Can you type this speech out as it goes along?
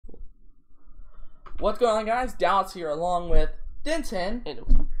What's going on, guys? Dallas here along with Denton.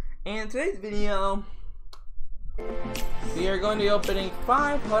 And in today's video, we are going to be opening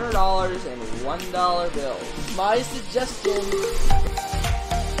 $500 and $1 bills. My suggestion: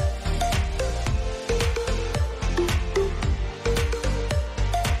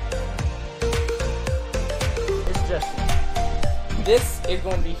 this is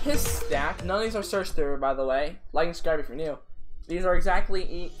going to be his stack. None of these are searched through, by the way. Like and subscribe if you're new. These are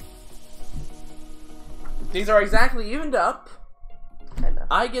exactly evened up. Kinda.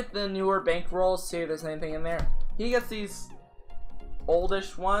 I get the newer bankrolls, see if there's anything in there. He gets these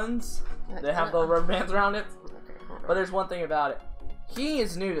oldish ones that have the rubber bands around it. But there's one thing about it. He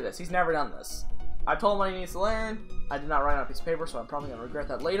is new to this. He's never done this. I told him what he needs to learn. I did not write on a piece of paper, so I'm probably going to regret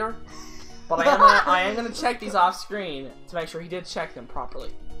that later. But I am gonna check these off screen to make sure he did check them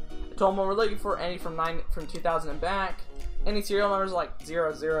properly. I told him what we're looking for: any from 2000 and back, any serial numbers like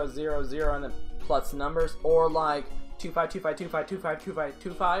 0000 and then plus numbers, or like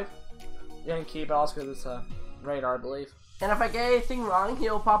 252525252525. You can keep it also because it's a radar, I believe. And if I get anything wrong,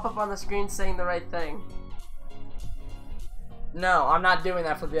 he'll pop up on the screen saying the right thing. No, I'm not doing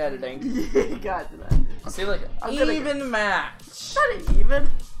that for the editing. You gotta do that. See, like even match. Not even.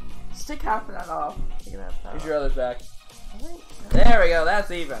 Just take half of that off. Here's your others back. There we go,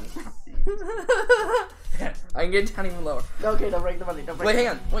 that's even. I can get down even lower. Okay, don't break the money. Don't break Wait, hang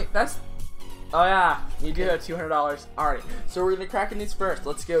on. Wait, that's... Oh, yeah. You do have $200. Alright, so we're going to crack in these first.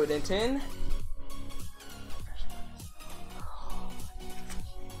 Let's go, Denton.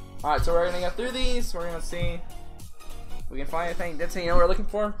 Alright, so we're going to go through these. We're going to see if we can find anything. Denton, you know what we're looking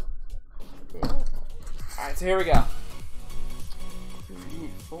for? Yeah. Alright, so here we go. 3,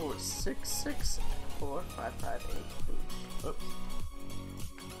 4, 6, 6, 4, 5, 5, 8. Oops.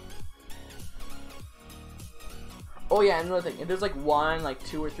 Oh yeah, and another thing. If there's like 1, like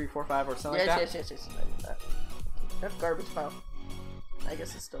 2 or 3, 4, 5 or something like that. Yes. I need that. That's garbage file. I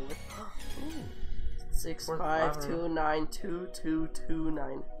guess it's still with 6, 5, 2, 9, 2, 2, 2,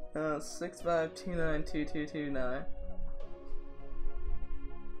 9. 6, 5, 2, 9, 2, 2, 2, 9.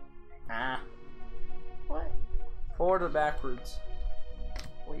 Ah. What? Forward or backwards?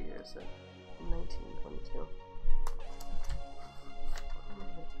 What year is it? 1922.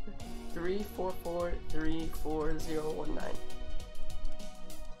 3, 4, 4, 3, 4, 0, 1, 9.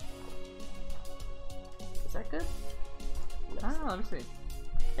 Is that good? I don't know, let me see.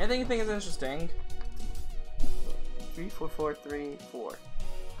 Anything you think is interesting? 3, 4, 4, 3, 4,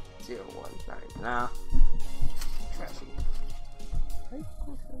 0, 1, 9. Nah. Trashy. Right?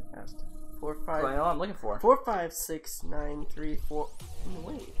 Fast. 4, 5. I know what I'm looking for. 4, 5, 6, 9, 3, 4. No,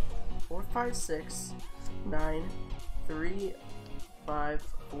 wait. 4, 5, 6, 9, 3, 5,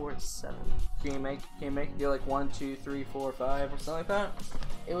 4, 7. Can you make it like 1, 2, 3, 4, 5 or something like that?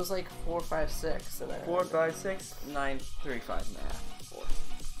 It was like 4, 5, 6. And 4, 5, 6, 9, 3, 5. Nah. 4.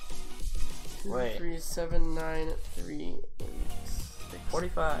 2, Wait. 3, 7, 9, 3, 8, 6.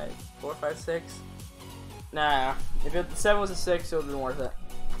 45. 4, 5, 6. Nah. If the 7 was a 6, it would have been worth it.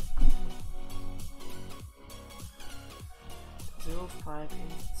 0, 5, 8,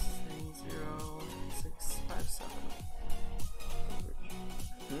 3, 0, 6, 5, 7.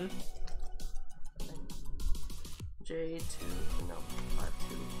 J2, no, 5,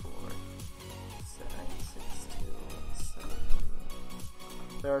 2, 4, 7, 6, 2, 7,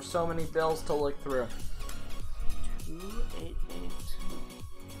 3. There are so many bills to look through. 2, 8, 8.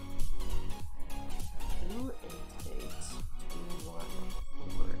 2, 8, 8. 2, 1,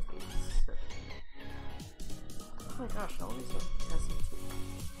 4, 8, 7. Oh my gosh, all these are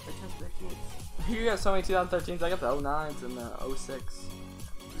 2013s. You got so many 2013s. I got the 09s and the 06.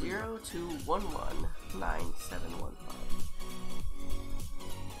 0, 2, 1, 1, 9, 7, 1, 5.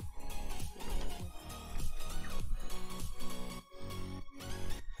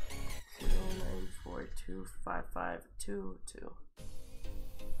 0, 9, 4, 2, 5, 5, 2, 2.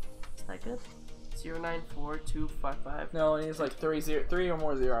 Is that good? 0, 9, 4, 2, 5, 5. No, it needs like 3 or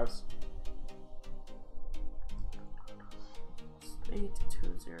more zeros. 8,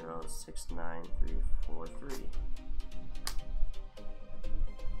 2, 0, 6, 9, 3, 4, 3.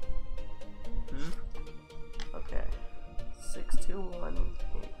 Okay. 6, 2, 1,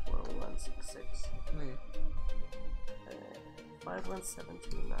 8, 4, 1, 6, 6. 5, 1, 7,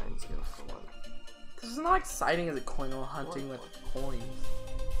 2, 9, 0, 4, 1. This is not exciting as a coin or hunting with coins.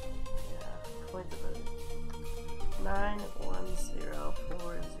 Yeah, coins are better. 9, 1, 0,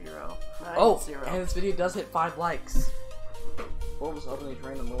 4, 0, 9, Oh, 0. and this video does hit 5 likes. What was opening these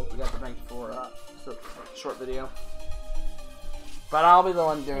random rules? We got the rank for short video. But I'll be the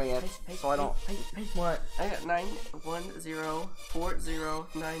one doing it, so I don't. What? I got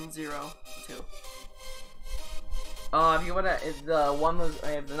 910409002. If you wanna, if the one was,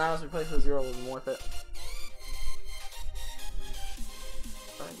 if the 9 was replaced with 0, wasn't worth it.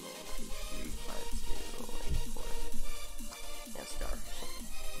 5, 9, 2, 3, 5, 0, 8, 4. Yeah, star.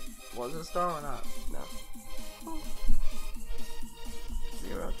 Was it a star or not? No.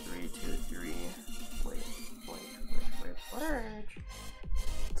 0, 3, 2, 3. Wait.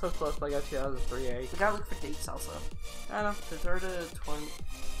 So close, but I got you out of the 3A. We gotta look for dates also. I know. The 3rd of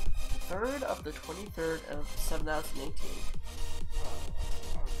the 23rd of 2018.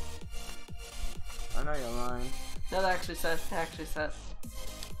 I know you're lying. No, that actually says.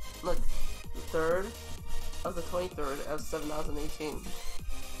 Look, the 3rd of the 23rd of 2018.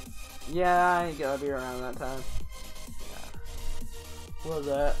 Yeah, I ain't gonna be around that time. Yeah. What was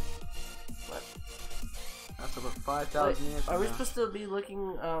that? What? That's over 5,000 years. Are we supposed to be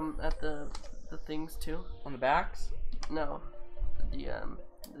looking at the things too? On the backs? No, the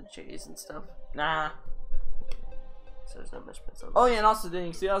J's and stuff. Nah. So there's no misprints on Oh yeah, and also, didn't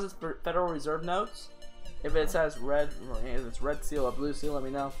you see how this Federal Reserve notes? If it says red, if it's red seal or blue seal, let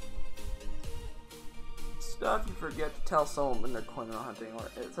me know. Stuff you forget to tell someone when they're coin hunting, or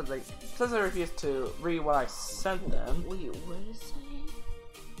it says they refuse to read what I sent them. Wait, what is it?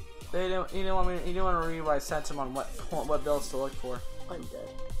 They don't. You don't want to read what I sent them on what bills to look for. I'm dead.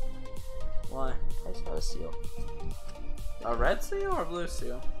 Why? I just got a seal. A red seal or a blue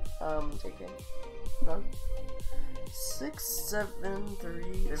seal? Taking. Done. 6, 7,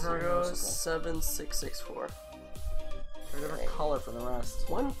 3, 0, 7, 6, 6, 4. A different color for the rest.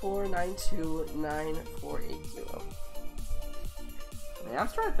 1, 4, 9, 2, 9, 4, 8, 0. Man, I'm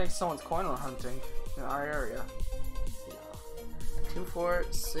starting to think someone's coin hunting in our area. 2, 4,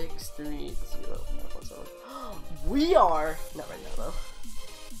 6, 3, 0. We are! Not right now, though.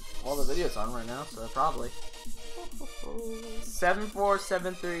 Well, the video's on right now, so probably.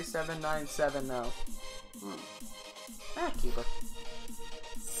 7473797 keep it.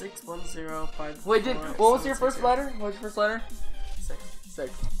 6, 1, 0, 5, Wait, 4, what was 7, your 6, first 0. letter? What was your first letter?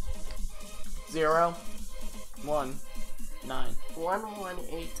 6. 0 1 9. 1, 1,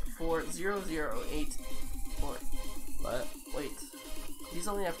 8, 4, 0, 0, 8, 4. What? Wait. These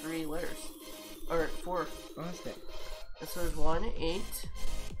only have 3 letters. Or 4. Okay. And so there's 1, 8,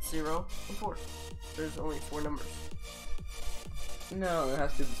 0, and 4. There's only 4 numbers. No, it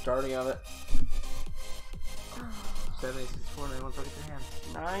has to be the starting of it. 7, 8, 6, 4, 9, 1, 3, your hand.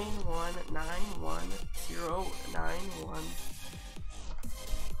 9, 1, 9, 1, 0, 9, 1.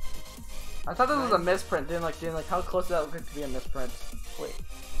 I thought this was a misprint. Didn't like how close did that look to be a misprint? Wait.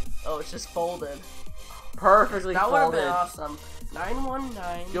 Oh, it's just folded. Perfectly That would have folded. been awesome.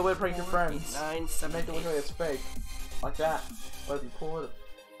 919. Good way to prank your friends. 9, 7, Make it look like it's fake. Like that. But if you pull it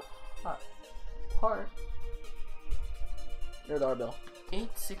apart. There's our bill.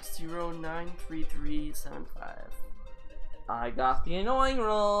 860933375. I got the annoying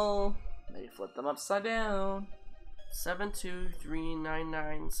roll. Maybe flip them upside down.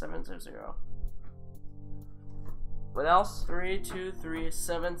 7239970. What else?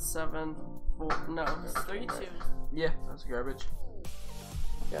 323774. No, it's 3 2s. Yeah, that's garbage.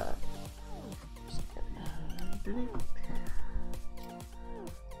 Yeah.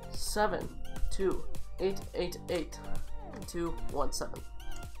 7 2 8 8 8 2 1 7.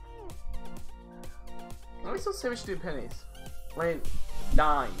 Let me still say we should do pennies. Wait,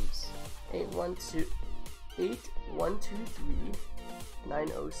 dimes. 8 1 2 8 1 2 3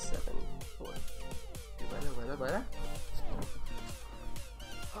 907 4. Later.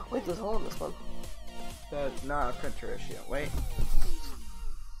 Wait, there's a hole in this one. That's not a printer issue. Wait.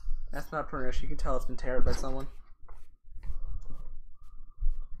 That's not a printer issue. You can tell it's been teared by someone.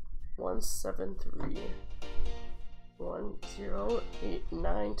 173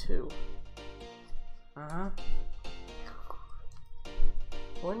 10892.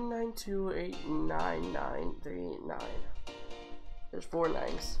 192899939. There's 4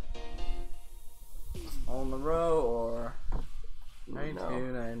 9s. On the row or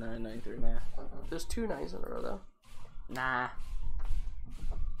 929993. Nah. There's 2 9s in a row though. Nah.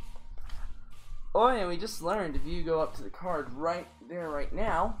 Oh yeah, we just learned if you go up to the card right there right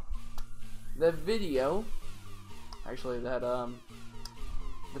now, the video actually that the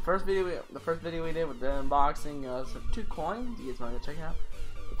first video we did with the unboxing some 2 coins, you guys want to check it out.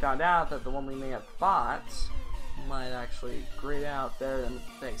 We found out that the one we may have bought might actually grade out better than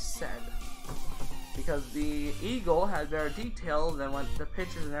they said. Because the eagle had better detail than what the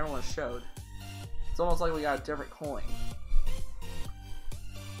pictures and everyone showed. It's almost like we got a different coin.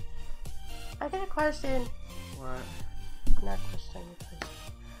 I got a question. What? Not question.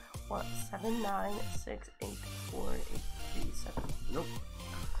 What? 7 9 6 8 4 8 3 7. Nope.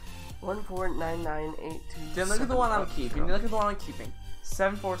 149982. Then look at the one I'm keeping. Look at the one I'm keeping.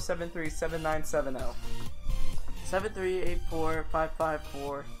 74737970.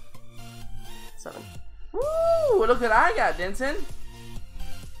 7384554. Woo! Look what I got, Denson.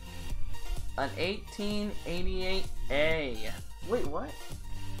 An 1888A. Wait, what?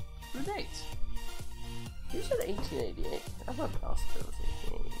 The dates. You said 1888. I thought it was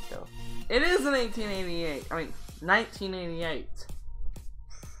 1888 though. It is an 1888. I mean, 1988.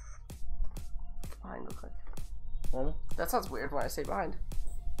 Behind real quick. Well, that sounds weird when I say behind.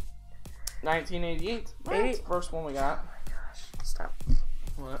 1988. That's the first one we got. Oh my gosh. Stop.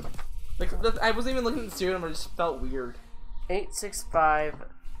 What? Like, I wasn't even looking at the serial number, it just felt weird.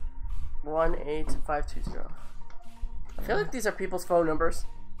 865-18520. I feel like these are people's phone numbers.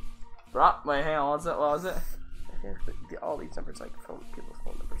 Wait, hang on, what was it? I feel like all these numbers like people's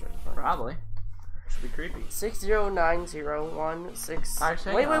phone numbers are. Probably. Should be creepy. 6090116.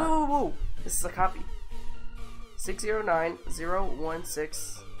 Actually, wait. This is a copy.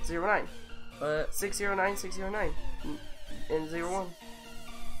 609011609. 609 and 01.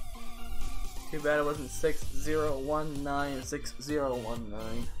 Too bad it wasn't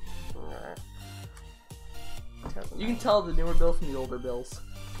 60196019. Alright. You can tell the newer bill from the older bills.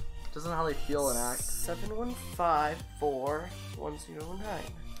 Doesn't know how they feel and act. 7154109.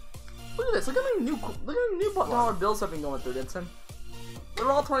 Look at this. Look at how many new dollar bills have been going through, Denson. They're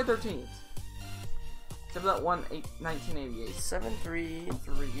all 2013s. Except for that one 1988.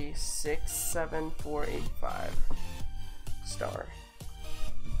 7336745. Star.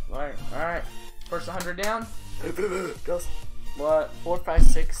 Alright. First 100 down. Goes. What?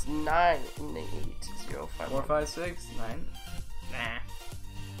 4569805. 4569. Nah.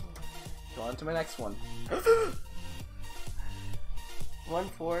 Go on to my next one.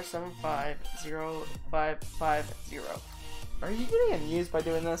 1475050. Are you getting amused by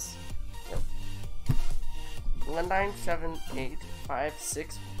doing this? Nope.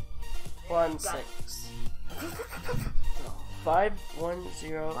 197856116.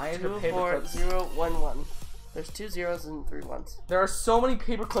 5102411. There's 2 zeros and 3 ones. There are so many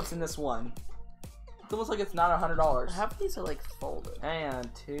paper clips in this one. It looks like it's not $100. Half of these are like folded. Hang on,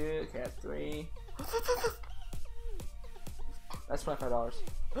 2, okay, 3. That's $25.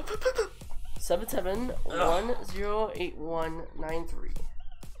 77108193.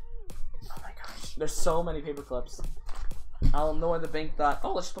 Oh my gosh. There's so many paper clips. I don't know why the bank thought,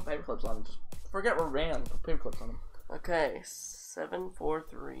 oh, let's just put paper clips on them. Just forget we're random. Put paper clips on them. Okay,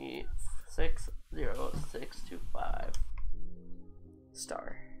 743600625.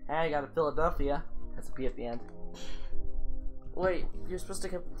 Star. Hey, I got a Philadelphia. That's a P at the end. Wait, you're supposed to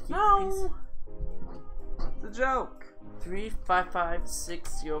keep the piece? It's a joke.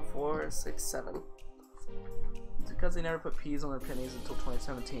 355-60467. It's because they never put P's on their pennies until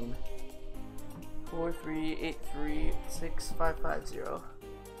 2017. 438365550.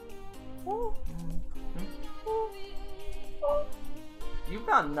 You've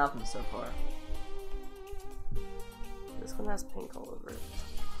got nothing so far. This one has pink all over it.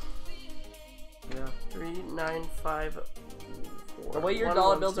 Yeah. 3954. The way your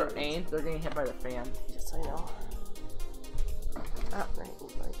dollar bills are aimed, they're getting hit by the fan. Yes, I know.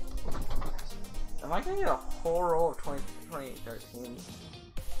 Am I gonna get a whole roll of 2013?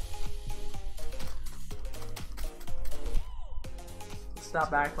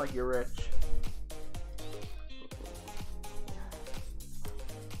 Stop acting like you're rich.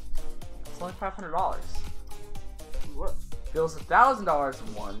 It's only $500. What? Bills $1,000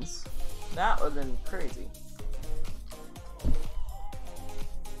 in ones. That would have been crazy.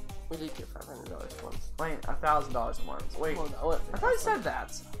 We did get $500 once. Wait, $1,000 in ones. Wait, Well, no, I thought I said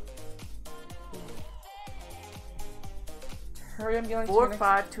that. Hurry, I'm getting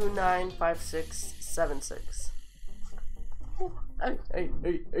 45295676. Hey.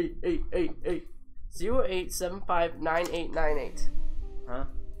 08759898. Huh?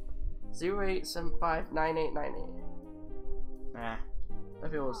 08759898. Nah.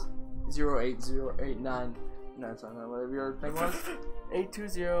 If it was 08089. No, it's not whatever your thing was.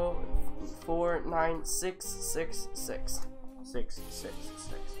 820496666.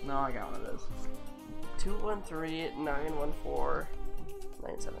 666. No, I got one of those. 213-914-97.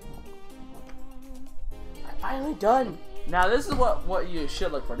 I'm finally done. Now this is what you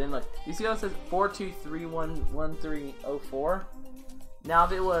should look for. Didn't look. You see how it says 42311304? Now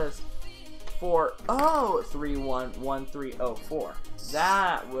if it was 40311304,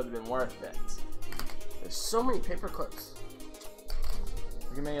 that would have been worth it. There's so many paper clips. Are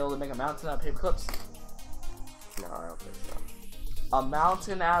you gonna be able to make a mountain out of paper clips? No, I don't think so. A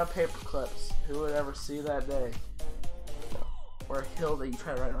mountain out of paper clips. Who would ever see that day? No. or a hill that you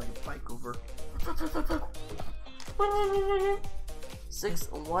try to ride on your bike over.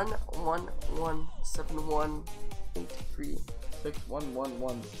 6 1 1 1 7 1 8 3 6 1 1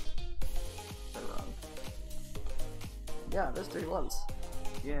 1. Wrong. Yeah, there's 3 ones.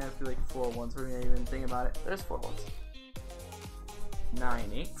 Yeah, it's like 4 ones. We're gonna even think about it. There's 4 ones.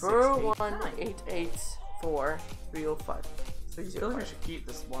 9 8 6 4 8 1 9. 8 8 4 3 0 5. So you feel like I should keep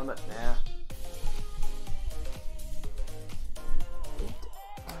this one, but nah. 8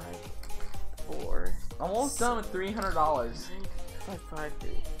 5 4. Almost done with $300. 5 5 3.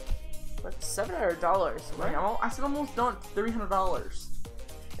 What? $700. Like, I said almost done with $300.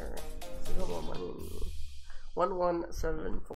 Sure. Let's see how much money. 1 1 7 4.